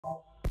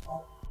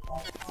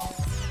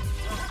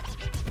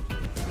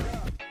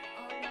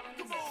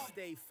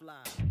Stay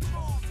fly.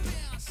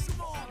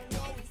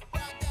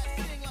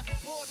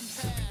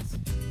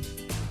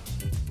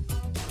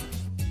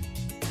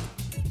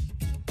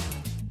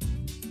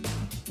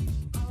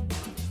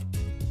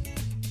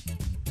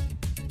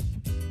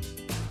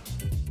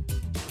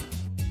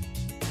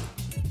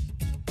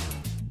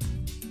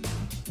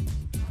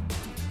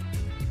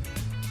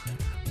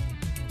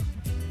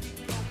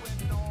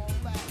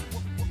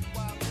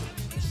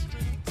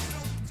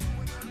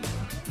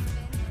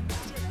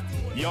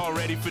 Y'all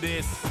ready for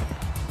this?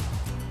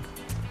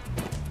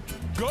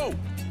 Go!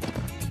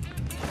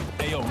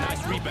 Ayo,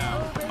 nice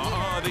rebound.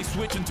 They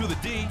switching to the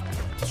D.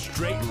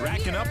 Straight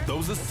racking up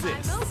those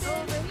assists.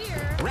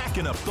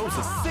 Racking up those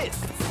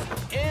assists.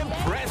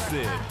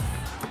 Impressive.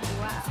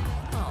 Wow.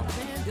 Oh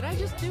man, did I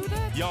just do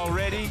that? Y'all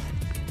ready?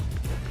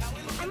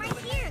 I'm right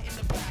here.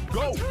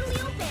 Go! I'm totally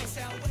open.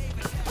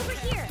 Over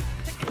here.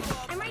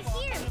 I'm right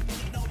here.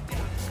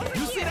 Over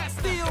You here. see that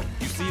steal?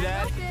 You see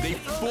that? They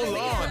full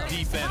on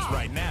defense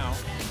right now.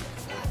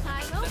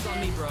 That's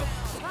on me, bro.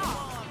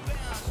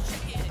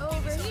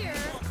 Over here.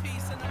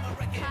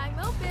 Time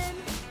open.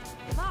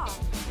 Ball.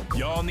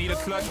 Y'all need a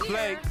clutch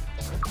play.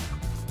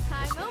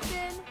 Time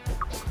open.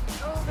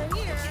 Over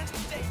here.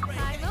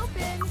 Time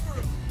open.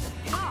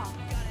 Ball.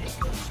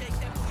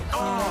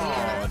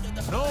 Oh,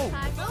 no.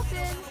 Time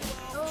open.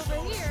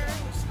 Over here.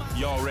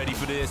 Y'all ready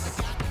for this?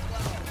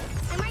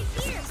 I'm right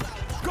here.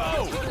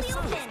 Go! Totally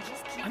open.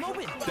 I'm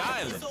open.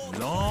 Dialing.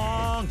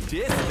 Long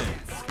distance.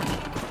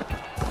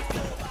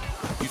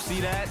 You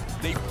see that?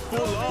 They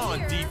full on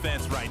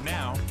defense right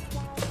now.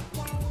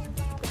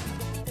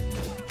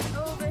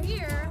 Over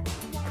here.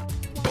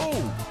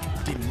 Oh,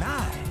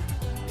 denied.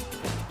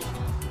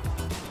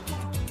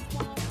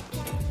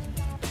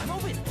 I'm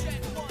open.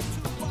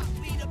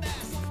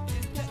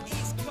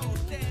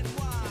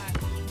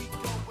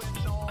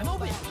 I'm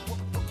open.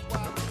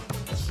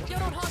 Yo,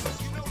 don't hug.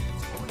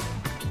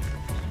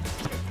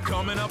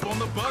 Coming up on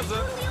the buzzer.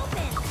 Totally open.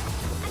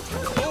 I'm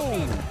totally Oh,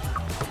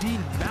 open.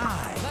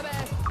 denied. My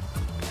bad.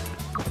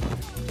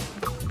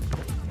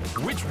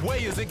 Which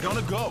way is it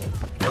gonna go?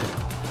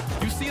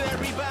 You see that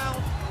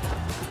rebound?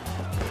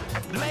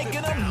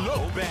 Making them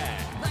look bad.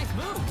 Nice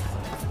move.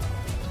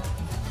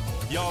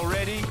 Y'all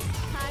ready?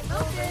 Time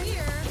over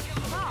here.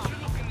 Ball.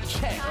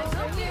 Check. Time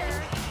over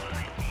here.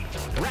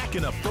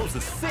 Racking up those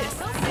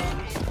assists. Open.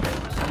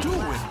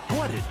 Doing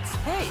what it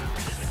takes.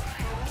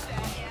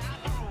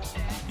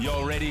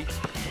 Y'all ready?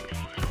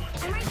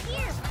 I'm right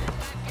here.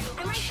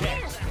 I'm right Check.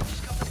 here.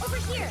 Over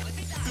here.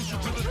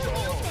 Totally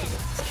open.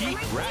 Keep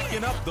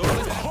racking up those.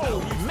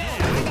 Oh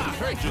man, I got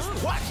hurt just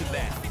watching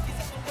that.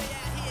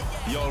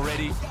 Y'all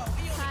ready?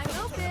 Time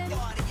open.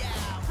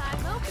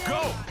 Time open.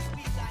 Go!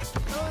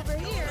 Over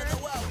here.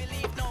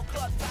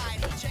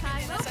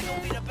 Time open.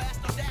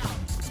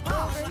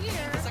 Over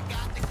here.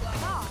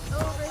 Ball.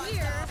 Over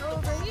here.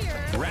 Over here.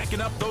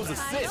 Racking up those Time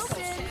assists.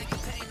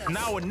 open.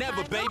 Now or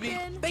never, Time baby.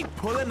 open. They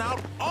pulling out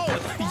all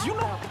of it. You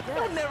know,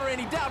 there's never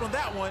any doubt on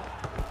that one.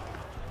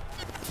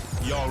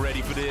 Y'all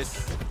ready for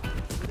this?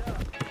 Yo,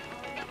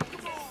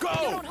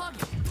 Go! don't hug.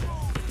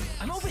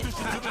 I'm open.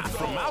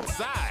 From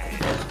outside.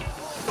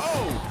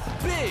 Oh,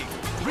 big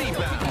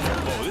rebound.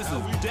 Oh, this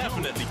is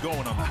definitely going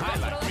on the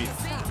highlight reel.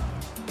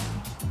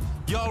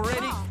 Y'all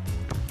ready? Ball.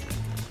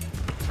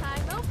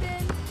 Time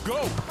open.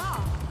 Go!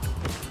 Ball.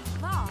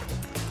 Ball.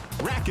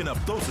 Racking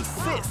up those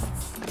assists.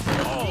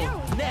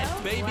 Oh, net,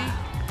 baby.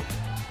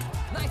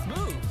 Nice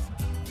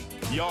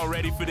moves. Y'all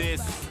ready for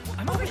this?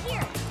 I'm Over open.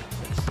 here.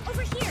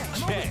 Over here.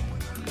 Check.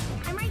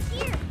 I'm right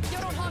here. Yo,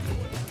 don't hug.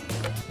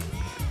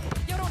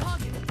 Yo, don't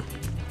hug.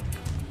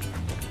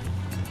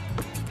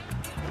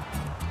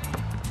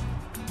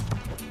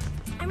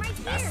 I'm right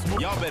here. That's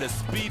smooth. Y'all better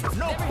speed.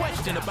 No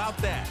question about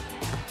that.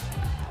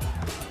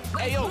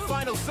 Ayo,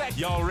 final sec.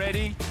 Y'all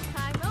ready?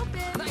 Time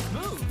open. Nice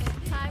move.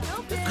 Time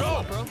open.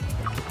 Go! Bro.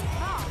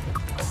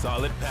 Ball.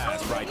 Solid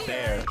pass Over right here.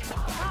 there.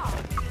 Ball.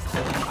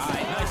 All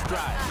right, nice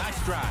drive.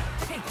 Nice drive.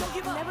 Hey, don't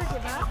give up. Never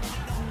give up.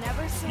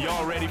 Never surrender.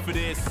 Y'all ready for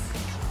this?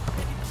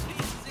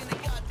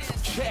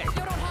 Check. Yo,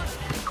 don't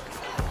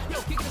hug.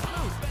 Yo, kick it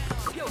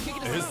smooth. Yo, kick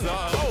it It's smooth.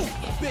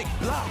 oh, big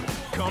block.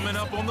 Coming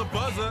up on the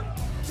buzzer.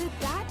 Did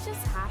that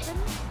just happen?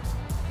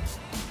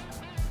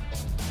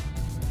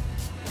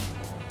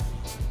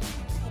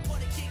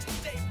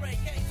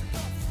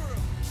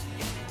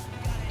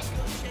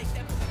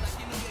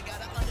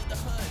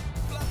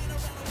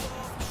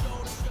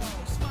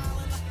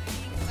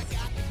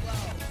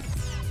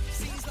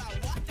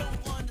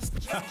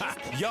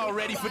 Y'all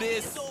ready for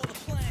this?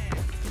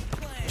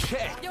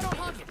 Check. Yo, don't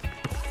hug it.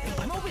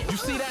 I'm open. You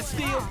see that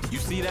steal? You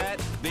see that?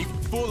 They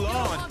full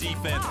on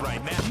defense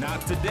right now.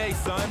 Not today,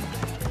 son.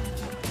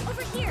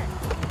 Over here.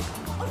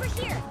 Over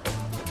here.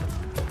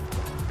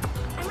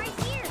 I'm right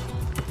here.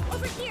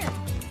 Over here.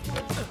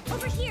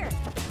 Over here.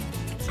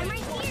 I'm right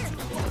here.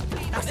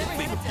 That's the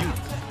thing with you.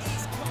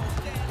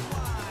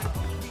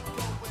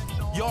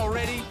 Y'all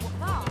ready?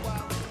 Ball.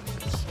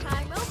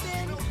 Time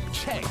open.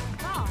 Check.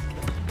 Ball.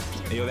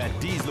 Hey, yo, that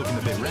D's looking to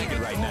a bit ragged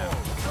right now.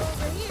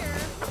 Over here.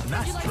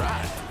 Nice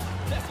drive.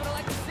 That's what I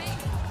like to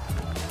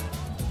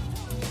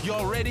see.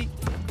 Y'all ready?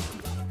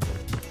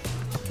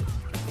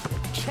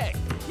 Check.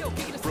 Yo,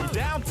 kick it From smooth.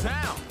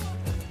 downtown.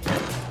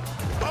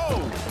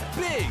 Oh,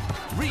 big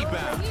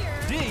rebound.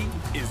 D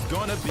is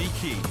gonna be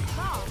key.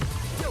 Ball.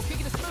 Yo, kick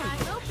it smooth.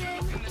 Wide open.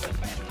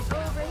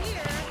 Over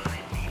here.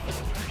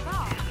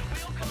 Ball.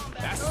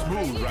 That's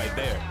smooth right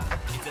there.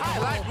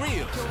 Highlight reel.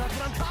 Yo, that's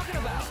what I'm talking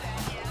about.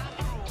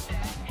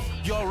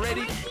 Y'all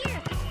ready? I'm right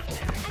here.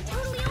 I'm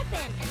totally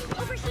open.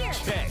 Over here.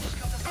 Check.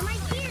 I'm right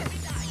here.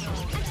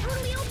 I'm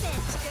totally open.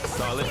 Over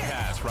Solid here.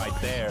 pass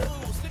right there.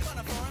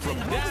 From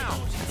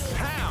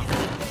downtown.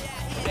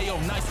 Hey, yo,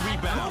 nice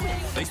rebound.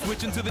 They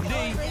switch into the D.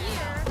 Over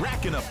here.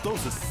 Racking up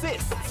those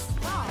assists.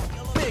 Ball.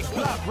 Big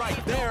block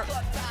right there.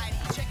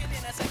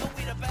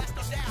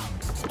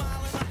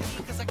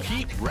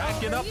 Keep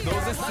racking up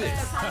those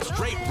assists.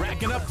 Straight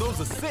racking up those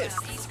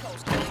assists.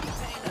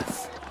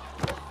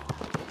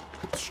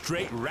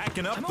 Straight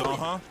racking up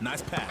the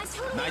Nice I'm pass.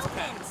 totally Nice open.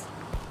 pass.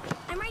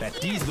 I'm right That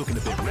here. D's looking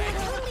a bit I'm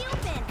ragged. totally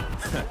open.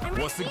 I'm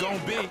right What's it here.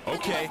 gonna be?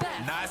 Okay,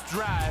 nice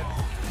drive.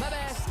 My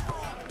bad.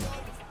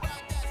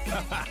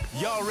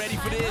 Y'all ready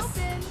for this?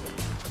 Open.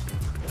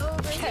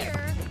 Over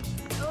here.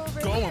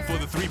 Over Going here. for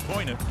the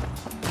three-pointer.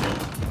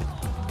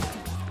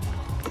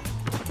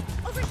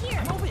 Over here.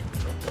 I'm open.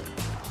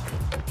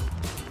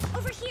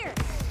 Over here.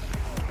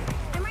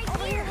 I'm right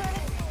here.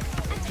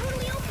 I'm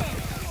totally open.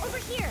 Over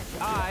here.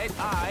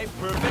 Aight,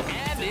 perfect,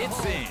 and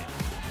it's in.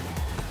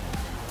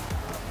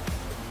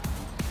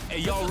 Hey,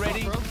 y'all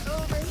ready? Bro,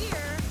 Over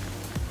here.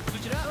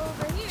 switch it up.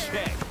 Over here.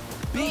 Check.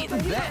 Beating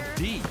Over that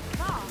here. D.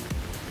 Ball.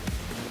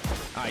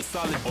 Alright,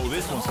 solid. Oh,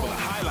 this one's for the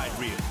highlight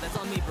reel. That's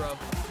on me, bro.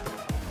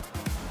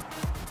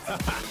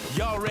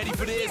 Y'all ready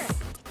for Over this? here.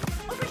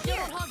 Over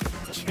here.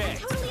 Check.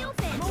 Totally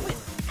open.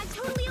 I'm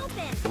totally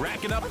open.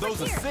 Racking up Over those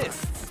here.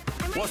 assists.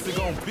 I'm right What's it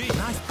here. gonna be?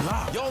 Nice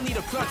block. Y'all need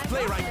a clutch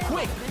play right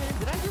quick. Man,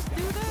 did I just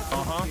do that?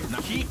 Now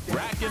keep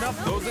racking up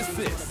those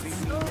assists.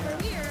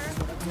 Over here.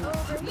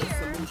 Over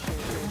here.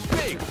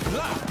 Big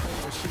block.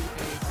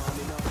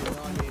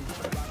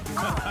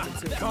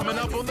 Coming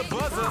up on the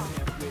buzzer.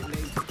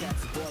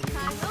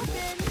 Wide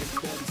open.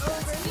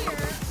 Over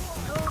here.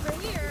 Over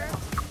here.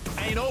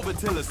 Ain't over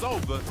till it's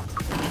over.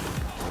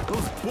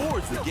 Those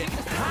boards are getting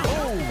pounded.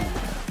 Oh,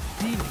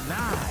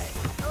 denied.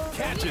 Over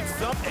Catching here.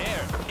 some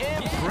air.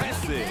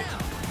 Impressive.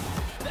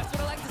 That's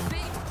what I like to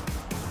see.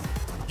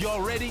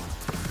 Y'all ready?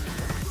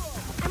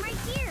 I'm right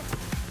here.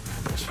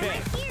 Check.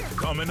 right here.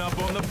 Coming up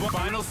on the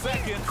final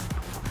seconds.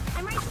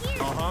 I'm right here.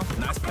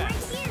 Nice pass.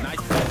 right here.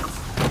 Nice pass.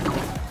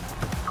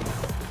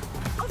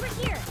 Over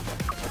here.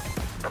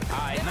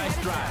 Alright, nice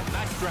drive.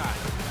 Nice drive.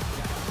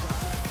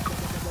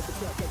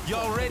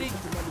 Y'all ready?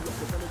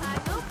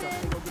 Wide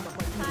open.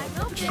 Wide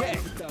open. Check.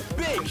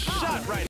 Big shot right